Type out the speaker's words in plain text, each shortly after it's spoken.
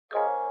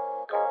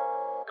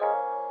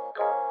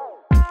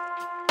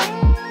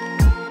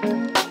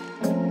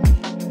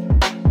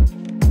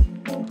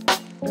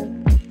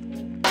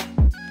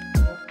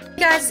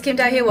guys, it's Kim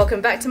Dow here.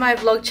 Welcome back to my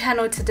vlog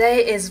channel.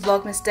 Today is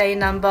Vlogmas day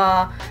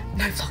number...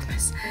 No,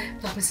 Vlogmas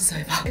is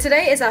over.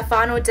 Today is our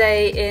final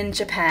day in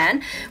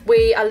Japan.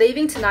 We are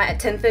leaving tonight at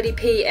 10:30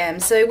 p.m.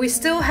 so we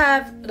still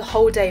have the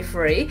whole day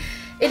free.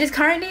 It is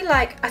currently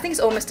like, I think it's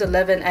almost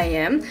 11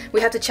 a.m.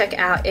 We have to check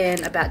out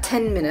in about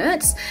 10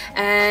 minutes.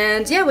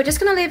 And yeah, we're just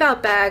gonna leave our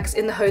bags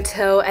in the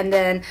hotel and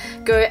then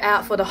go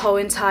out for the whole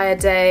entire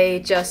day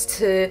just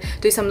to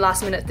do some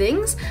last minute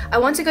things. I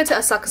want to go to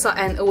Asakusa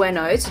and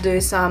Ueno to do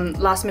some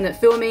last minute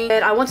filming.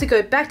 And I want to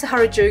go back to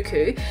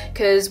Harajuku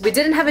because we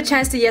didn't have a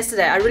chance to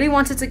yesterday. I really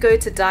wanted to go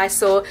to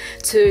Daiso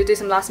to do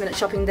some last minute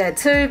shopping there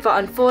too,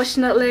 but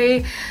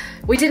unfortunately,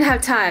 we didn't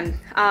have time,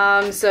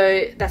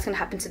 so that's gonna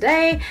happen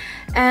today.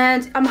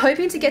 And I'm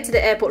hoping to get to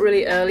the airport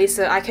really early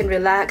so I can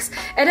relax,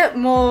 edit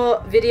more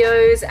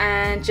videos,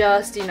 and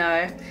just, you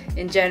know,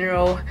 in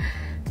general,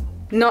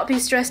 not be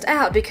stressed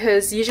out,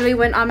 because usually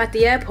when I'm at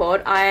the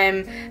airport,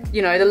 I'm,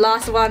 you know, the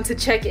last one to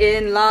check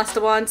in,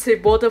 last one to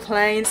board the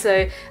plane.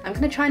 So I'm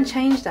gonna try and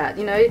change that,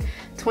 you know.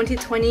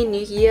 2020,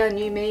 new year,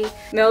 new me.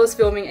 Mel's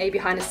filming a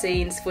behind the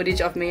scenes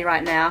footage of me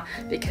right now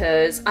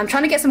because I'm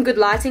trying to get some good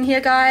lighting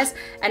here, guys,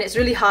 and it's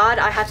really hard.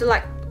 I have to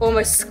like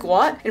almost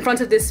squat in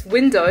front of this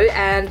window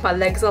and my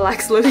legs are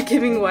like slowly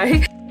giving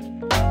way.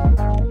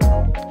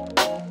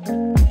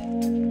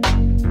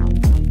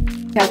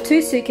 We have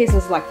two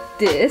suitcases like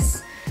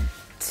this,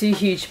 two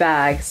huge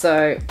bags,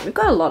 so we've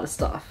got a lot of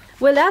stuff.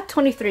 We're allowed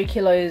 23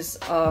 kilos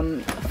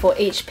for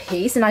each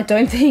piece, and I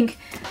don't think,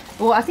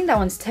 well, I think that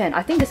one's 10.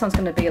 I think this one's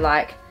gonna be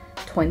like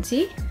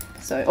 20,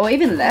 so, or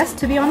even less,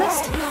 to be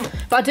honest.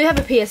 But I do have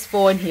a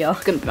PS4 in here.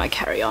 It's gonna be my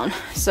carry-on.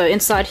 So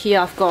inside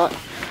here I've got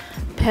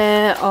a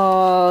pair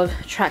of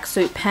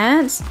tracksuit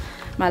pants,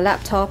 my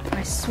laptop,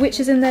 my Switch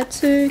is in there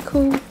too,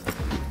 cool.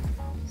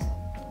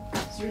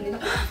 It's really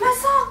nice. My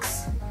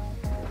socks!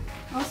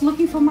 I was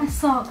looking for my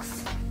socks.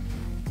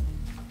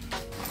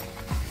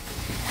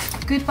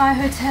 Goodbye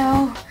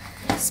hotel.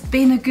 It's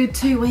been a good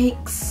 2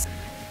 weeks.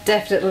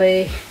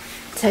 Definitely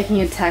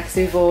taking a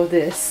taxi for all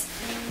this.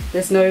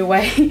 There's no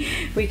way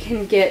we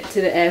can get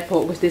to the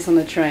airport with this on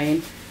the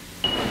train.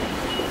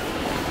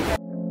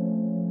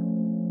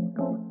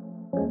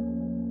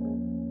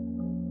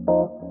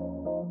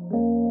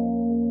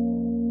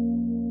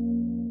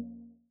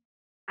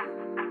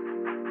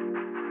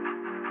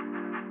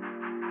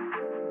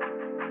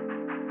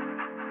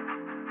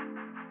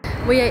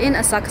 We are in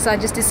Asakusa. I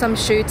just did some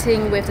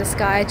shooting with the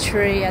sky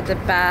tree at the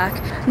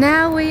back.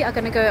 Now we are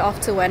gonna go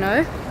off to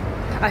Ueno.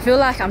 I feel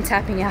like I'm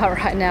tapping out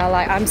right now,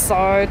 like I'm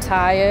so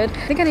tired.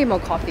 I think I need more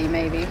coffee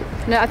maybe.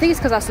 No, I think it's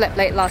because I slept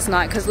late last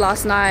night, because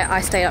last night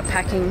I stayed up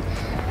packing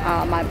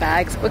my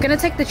bags. We're gonna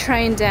take the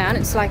train down,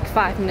 it's like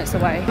 5 minutes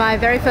away. My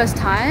very first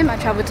time I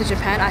traveled to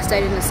Japan, I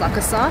stayed in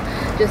Asakusa,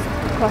 just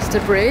across the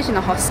bridge in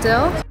a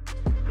hostel.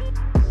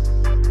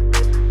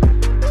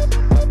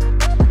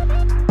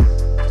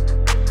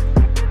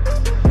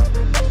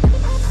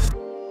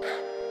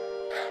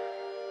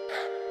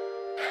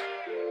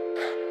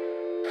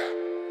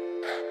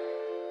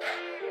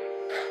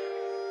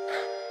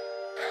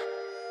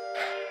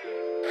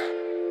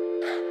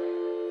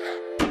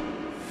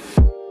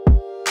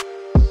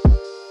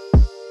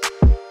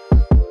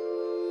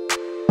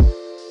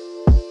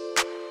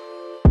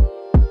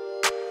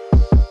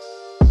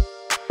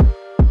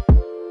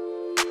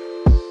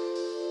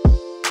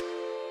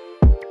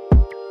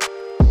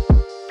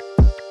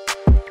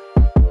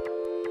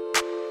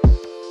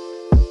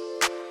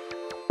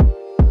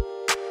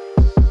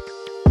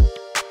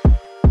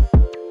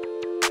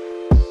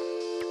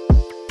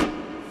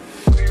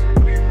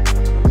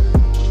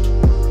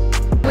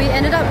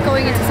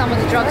 Going into some of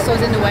the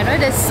drugstores in Ueno.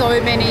 There's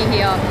so many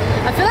here.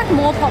 I feel like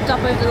more popped up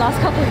over the last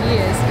couple of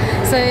years.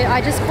 So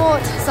I just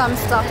bought some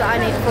stuff that I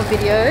need for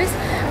videos.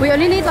 We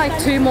only need like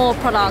 2 more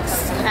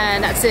products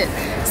and that's it.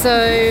 So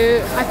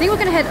I think we're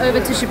gonna head over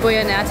to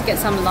Shibuya now to get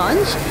some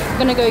lunch. We're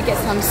gonna go get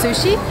some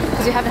sushi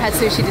because we haven't had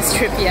sushi this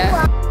trip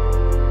yet.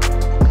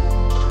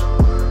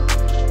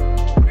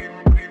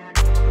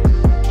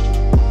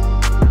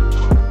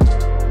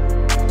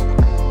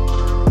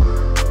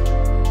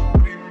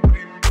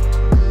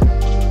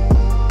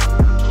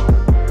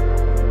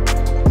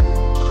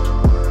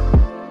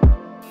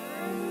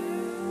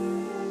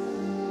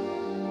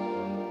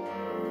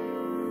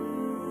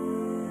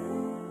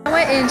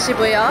 In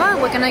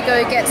Shibuya, we're gonna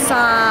go get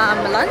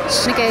some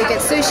lunch, we're gonna get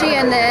sushi,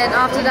 and then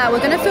after that we're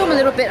gonna film a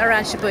little bit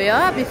around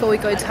Shibuya before we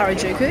go to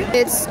Harajuku.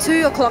 It's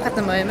 2 o'clock at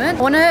the moment.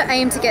 I wanna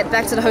aim to get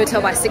back to the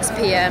hotel by 6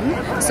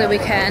 p.m. so we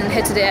can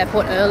head to the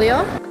airport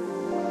earlier.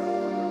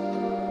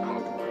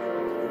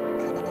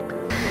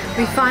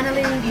 We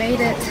finally made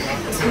it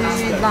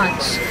to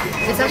lunch.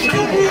 It's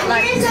actually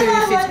like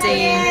 2:15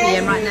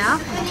 p.m. right now,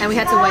 and we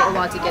had to wait a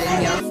while to get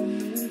in here.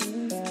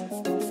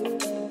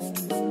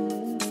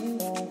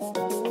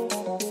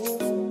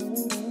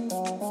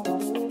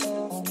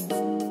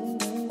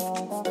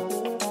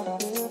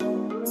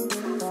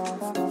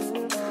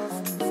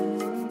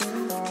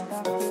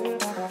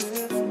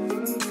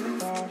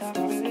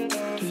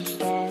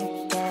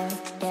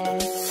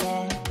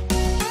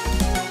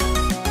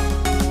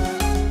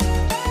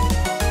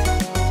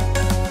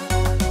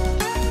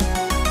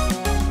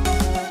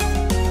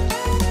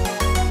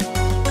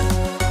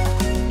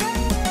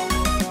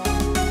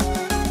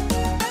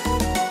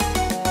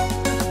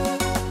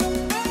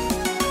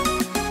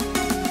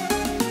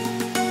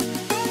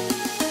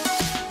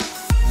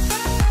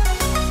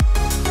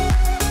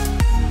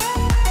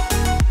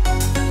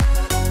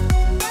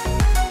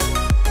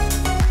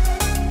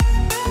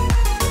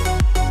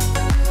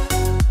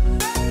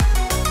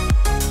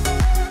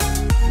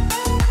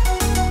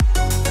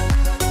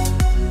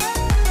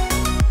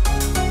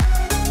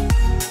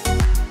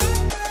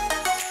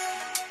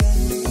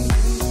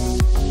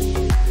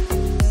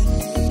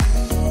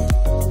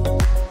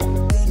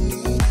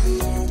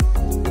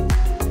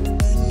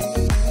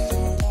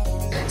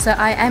 So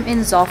I am in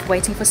Zoff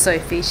waiting for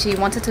Sophie. She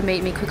wanted to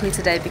meet me quickly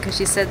today because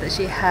she said that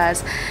she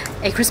has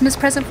a Christmas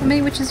present for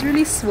me, which is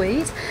really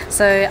sweet.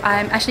 So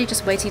I'm actually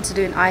just waiting to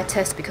do an eye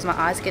test because my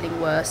eyes are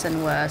getting worse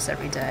and worse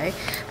every day.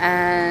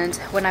 And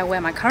when I wear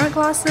my current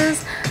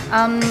glasses,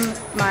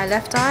 my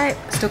left eye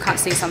still can't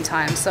see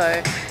sometimes.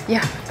 So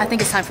yeah, I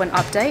think it's time for an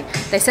update.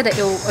 They said that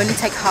it will only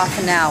take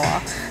half an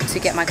hour to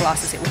get my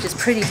glasses in, which is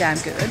pretty damn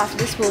good. After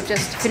this, we'll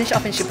just finish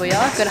off in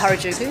Shibuya, go to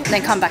Harajuku,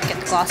 then come back, get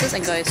the glasses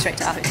and go straight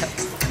to our hotel.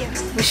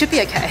 Yeah. We should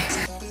be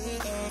okay.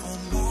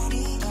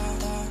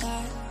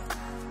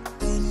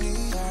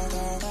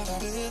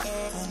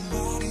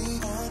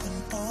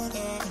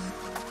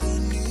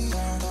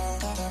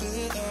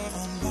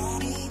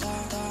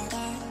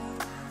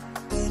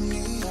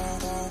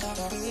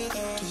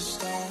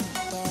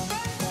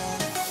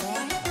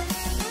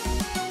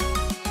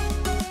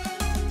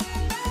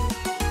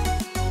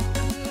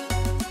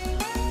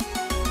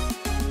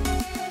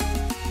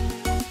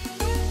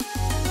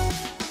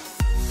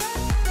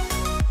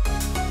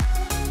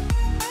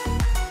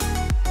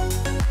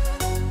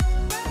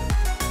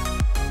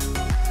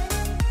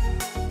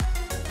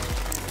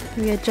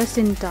 We are just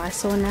in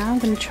Daiso now. I'm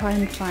going to try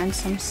and find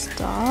some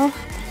stuff.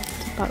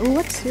 But oh,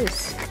 what's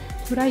this?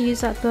 Would I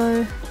use that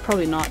though?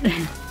 Probably not.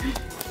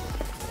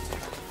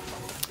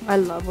 I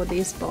love all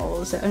these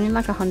bowls. They're only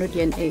like 100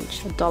 yen each,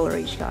 $1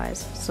 each,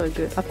 guys. So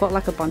good. I've got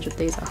like a bunch of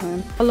these at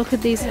home. Oh, look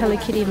at these Hello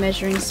Kitty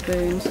measuring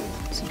spoons.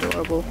 It's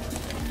adorable.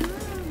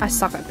 I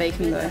suck at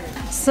baking though.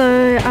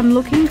 So I'm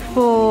looking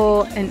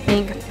for an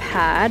ink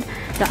pad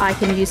that I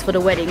can use for the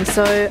wedding.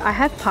 So I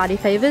have party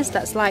favors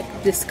that's like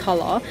this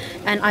color,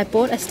 and I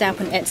bought a stamp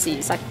on Etsy.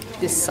 It's like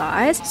this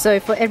size. So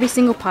for every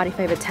single party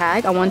favor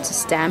tag, I want to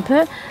stamp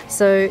it.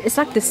 So it's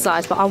like this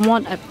size, but I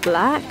want a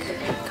black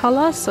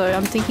color. So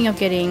I'm thinking of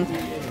getting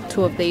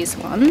 2 of these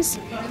ones.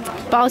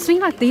 But I was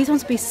thinking like these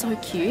ones would be so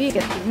cute. You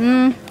get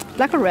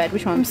black or red?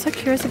 Which one? I'm so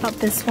curious about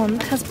this one.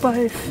 It has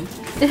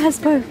both. It has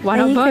both. Why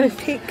not you both?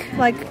 Could pick,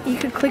 like, you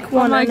could click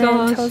one and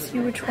then it tells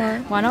you which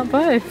one. Why not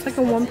both? It's like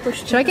a one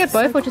push. Should I get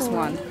both or just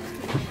one?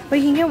 Well,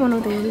 you can get one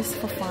of these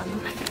for fun.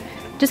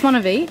 Just one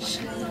of each?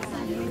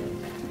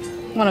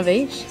 One of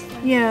each?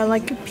 Yeah,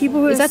 like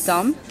people who... Is that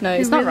dumb? No,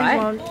 it's not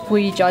right. Will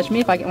you judge me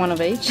if I get one of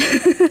each?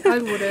 I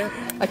wouldn't.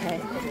 Okay,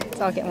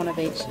 so I'll get one of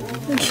each.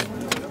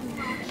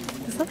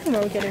 There's nothing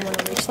wrong with getting one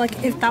of each.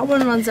 Like, if that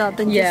one runs out,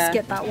 then just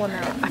get that one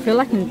out. I feel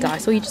like in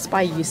Daiso you just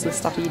buy useless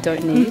stuff that you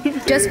don't need.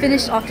 Just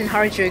finished off in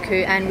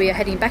Harajuku and we are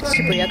heading back to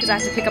Shibuya because I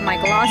have to pick up my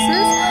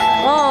glasses.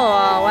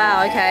 Oh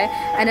wow, okay.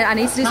 And then I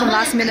need to do some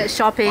last minute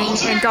shopping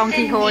in Don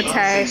Quixote.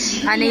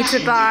 I need to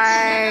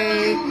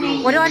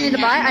buy... What do I need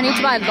to buy? I need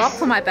to buy a lock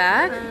for my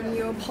bag. And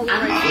your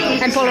Polaroid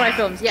films. And Polaroid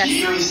films, yes.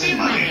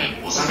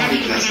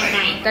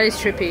 That is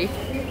trippy.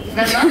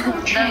 The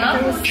local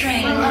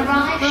train will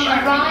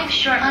arrive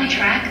shortly.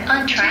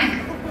 On track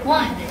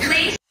 1,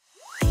 please.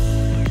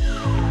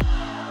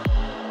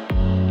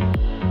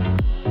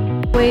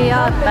 We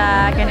are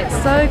back and it's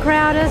so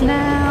crowded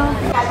now.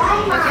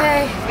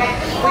 Okay,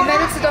 we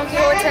made it to Don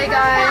Quixote,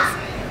 guys.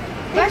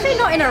 We're actually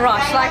not in a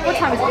rush. Like, what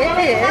time is it?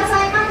 It is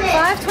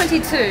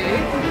 5:22.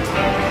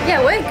 Yeah,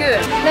 we're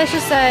good. Let's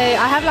just say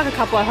I have like a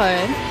couple at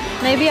home.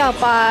 Maybe I'll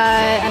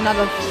buy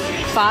another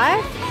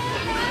 5.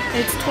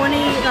 It's 20.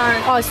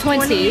 Oh, it's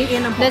 20.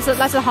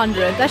 That's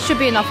 100. That should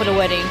be enough for the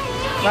wedding,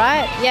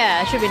 right?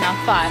 Yeah, it should be enough.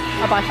 5.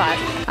 I'll buy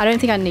 5. I don't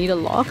think I need a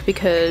lock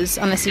because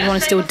unless you want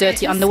to steal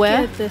dirty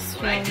underwear. Get this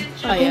one.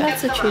 I think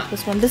that's the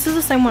cheapest one. This is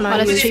the same one I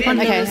use. That's the cheap one?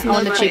 Okay, I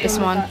want the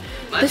cheapest one.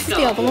 This is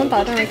the other one,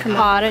 but I don't recommend.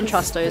 Oh, I don't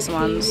trust those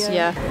ones.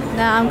 Yeah.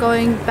 Now I'm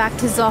going back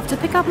to Zoff to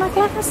pick up my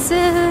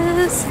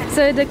glasses.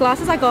 So the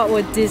glasses I got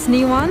were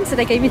Disney ones, so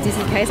they gave me a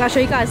Disney case. I'll show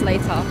you guys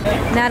later.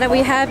 Now that we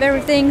have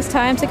everything, it's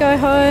time to go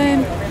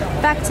home.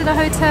 Back to the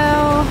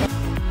hotel.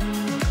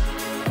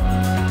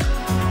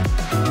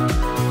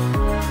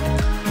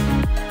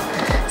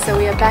 So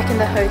we are back in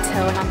the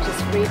hotel and I'm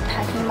just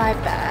repacking my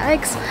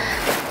bags.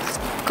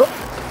 Got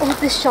all of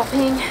this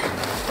shopping.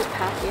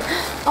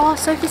 Oh,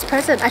 Sophie's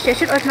present. Actually, I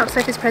should open up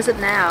Sophie's present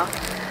now.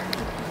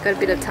 Got a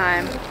bit of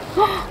time.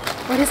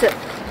 What is it?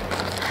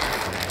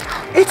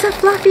 It's a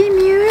fluffy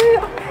Mew!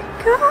 Oh my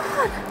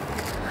god!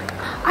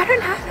 I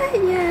don't have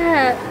it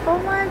yet. Oh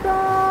my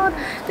god.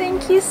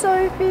 Thank you,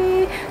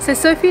 Sophie. So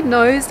Sophie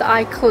knows that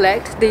I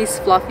collect these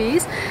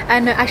fluffies.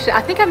 And actually,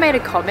 I think I made a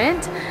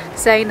comment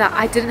saying that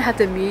I didn't have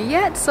the Mew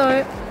yet.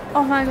 So,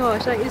 oh my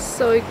gosh, that is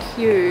so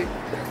cute.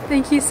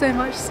 Thank you so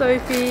much,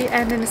 Sophie.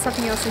 And then there's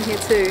something else in here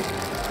too.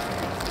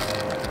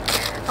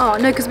 Oh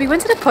no, because we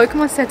went to the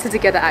Pokemon Center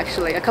together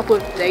actually a couple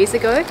of days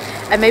ago,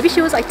 and maybe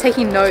she was like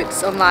taking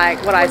notes on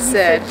like what I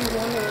said.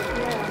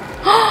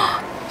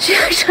 She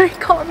actually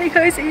got me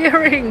those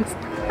earrings.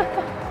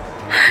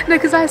 No,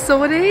 because I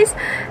saw these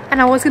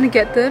and I was gonna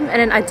get them,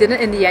 and then I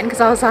didn't in the end because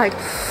I was like,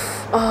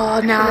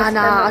 oh nah,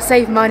 I'll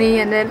save money.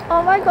 And then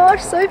oh my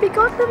gosh, Sophie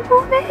got them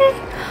for me.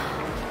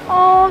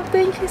 Oh,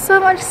 thank you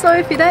so much,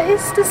 Sophie. That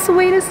is the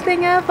sweetest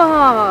thing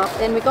ever.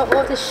 Then we got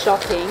all of this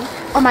shopping.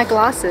 Oh, my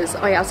glasses.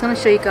 Oh yeah, I was gonna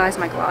show you guys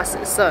my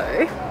glasses. So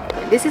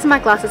This is my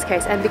glasses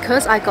case, and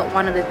because I got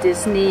one of the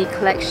Disney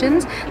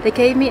collections, they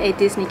gave me a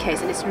Disney case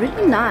and it's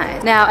really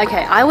nice. Now,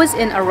 okay, I was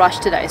in a rush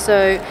today,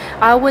 so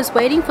I was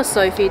waiting for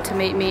Sophie to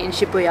meet me in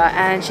Shibuya,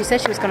 and she said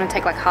she was going to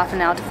take like half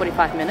an hour to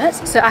 45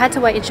 minutes. So I had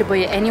to wait in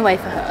Shibuya anyway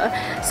for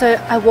her. So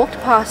I walked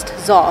past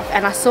Zoff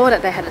and I saw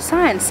that they had a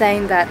sign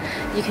saying that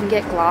you can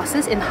get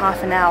glasses in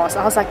half an hour. So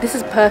I was like, this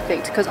is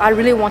perfect, because I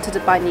really wanted to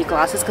buy new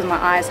glasses because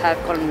my eyes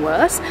have gotten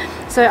worse.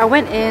 So I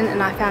went in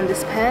and I found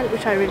this pair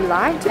which I really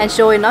liked, and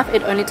sure enough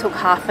it only took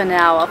half an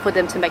hour for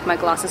them to make my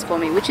glasses for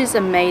me, which is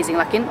amazing.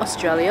 Like in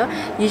Australia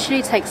usually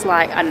it takes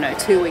like, I don't know,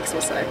 2 weeks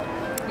or so.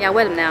 Yeah, I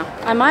wear them now.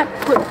 I might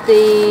put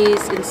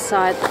these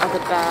inside the other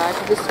bag.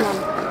 This one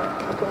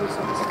I'll put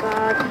inside this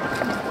bag.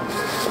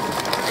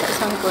 This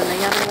one I'll put in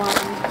the other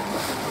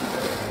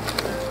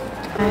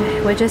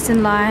one. We're just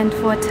in line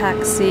for a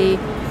taxi.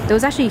 There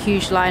was actually a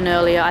huge line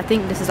earlier. I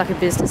think this is like a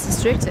business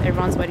district, so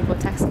everyone's waiting for a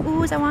taxi.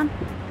 Ooh, is that one?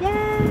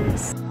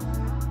 Yes!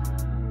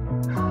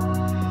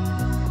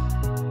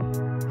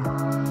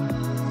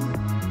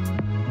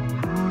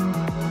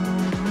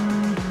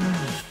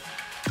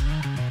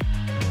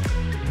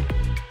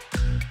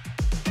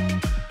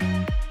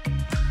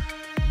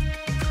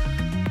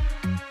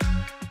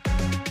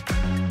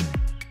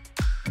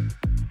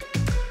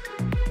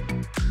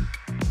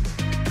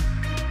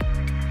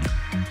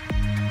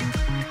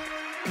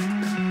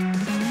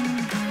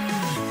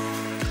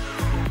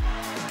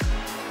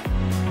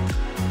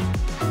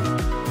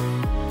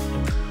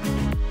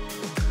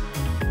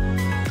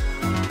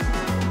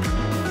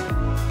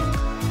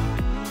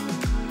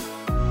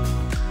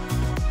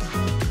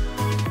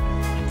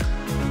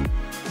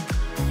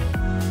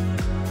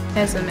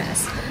 There's a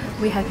mess.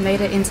 We have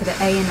made it into the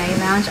A&A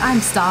lounge. I'm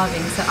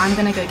starving, so I'm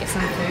gonna go get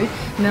some food.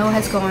 Mel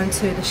has gone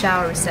to the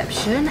shower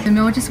reception. And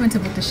Mel just went to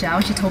book the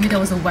shower. She told me there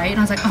was a wait and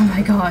I was like, oh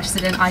my gosh. So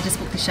then I just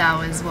booked the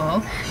shower as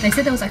well. They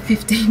said there was like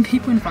 15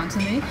 people in front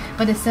of me,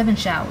 but there's 7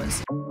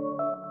 showers.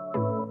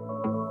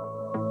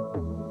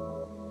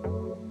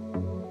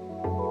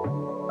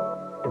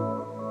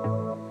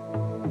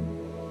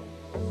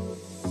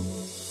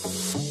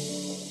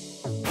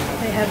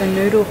 They have a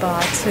noodle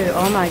bar too.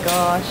 Oh my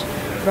gosh.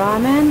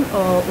 Ramen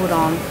or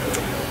udon?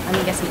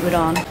 I'm guessing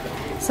udon.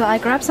 So I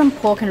grabbed some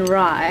pork and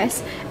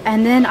rice,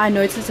 and then I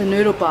noticed a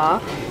noodle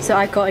bar, so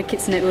I got a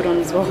kitsune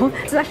udon as well.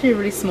 It's actually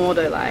really small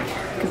though, like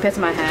compared to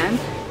my hand.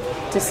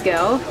 To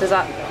scale, does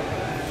that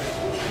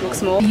look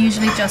small?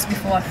 Usually just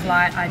before I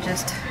fly, I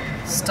just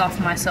stuff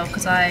myself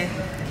because I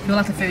feel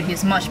like the food here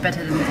is much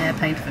better than the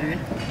airplane food.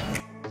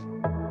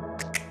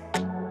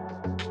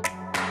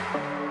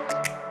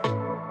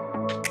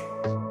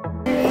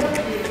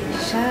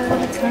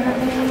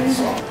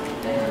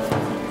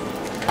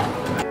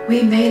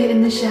 We made it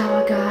in the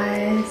shower,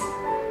 guys.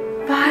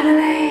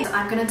 Finally!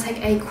 I'm gonna take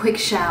a quick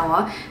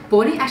shower.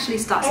 Boarding actually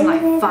starts in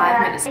like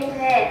 5 minutes.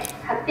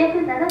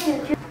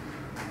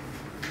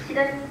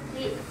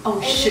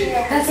 Oh shoot,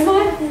 that's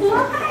my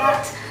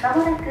flight!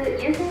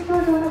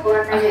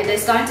 Okay, they're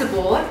starting to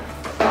board,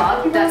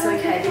 but that's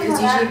okay because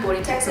usually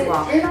boarding takes a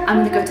while.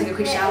 I'm gonna go take a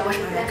quick shower, wash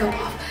my makeup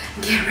off,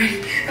 and get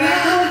ready.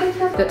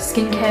 Got the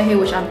skincare here,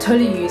 which I'm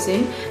totally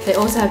using. They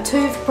also have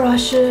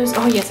toothbrushes.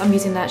 Oh yes, I'm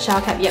using that.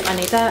 Shower cap, yep, I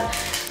need that.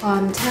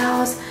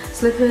 Towels,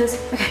 slippers.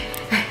 Okay,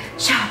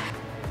 shower.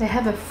 They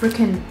have a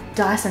freaking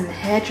Dyson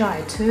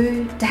hairdryer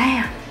too.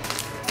 Damn.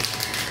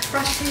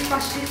 Brush teeth,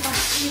 brush teeth,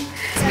 brush teeth.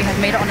 So we have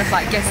made it on a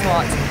flight. Guess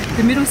what?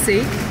 The middle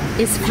seat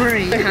is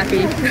free. So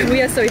happy.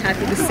 We are so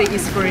happy the seat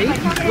is free.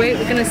 We're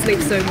gonna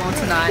sleep so more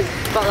tonight.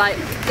 But like,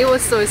 it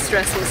was so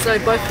stressful. So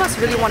both of us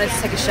really wanted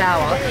to take a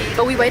shower,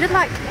 but we waited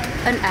like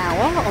an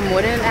hour or more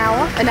than an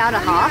hour and a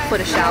half for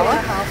the shower.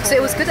 So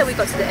it was good that we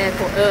got to the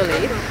airport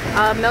early.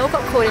 Mel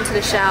got called into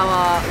the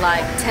shower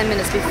like 10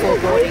 minutes before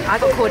boarding. I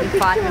got called in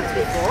 5 minutes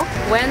before.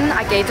 When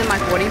I gave them my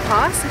boarding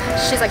pass,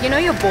 she's like, you know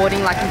you're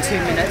boarding like in 2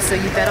 minutes, so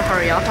you better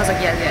hurry up. I was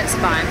like, yeah, it's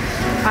fine.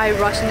 I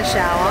rushed in the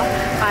shower.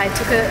 I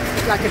took a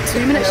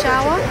 2-minute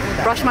shower,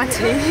 brushed my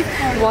teeth,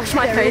 washed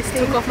my face,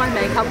 took off my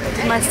makeup,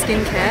 did my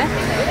skincare,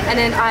 and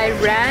then I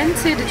ran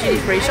to the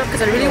duty-free shop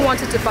because I really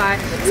wanted to buy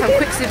some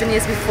quick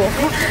souvenirs before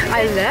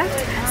I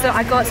left. So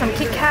I got some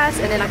Kit Kats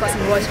and then I got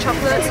some Royce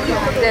chocolates.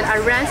 Then I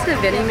ran to the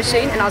vending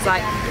machine and I was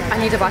like, I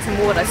need to buy some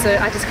water. So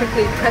I just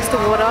quickly pressed the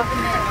water,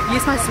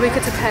 used my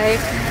Suica to pay,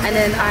 and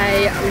then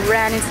I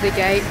ran into the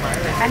gate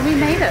and we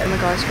made it. Oh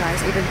my gosh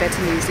guys, even better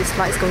news, this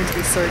flight is going to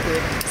be so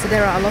good. So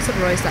there are a lot of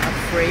rows that are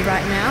free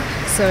right now.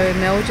 So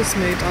Mel just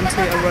moved onto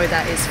a row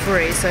that is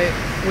free. So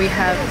we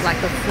have like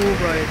a full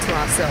row to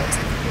ourselves.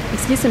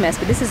 Excuse the mess,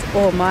 but this is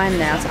all mine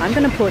now, so I'm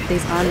going to put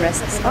these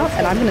armrests up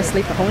and I'm going to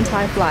sleep the whole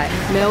entire flight.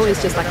 Mel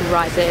is just like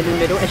right there in the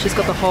middle and she's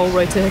got the whole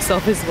row to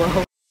herself as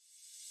well.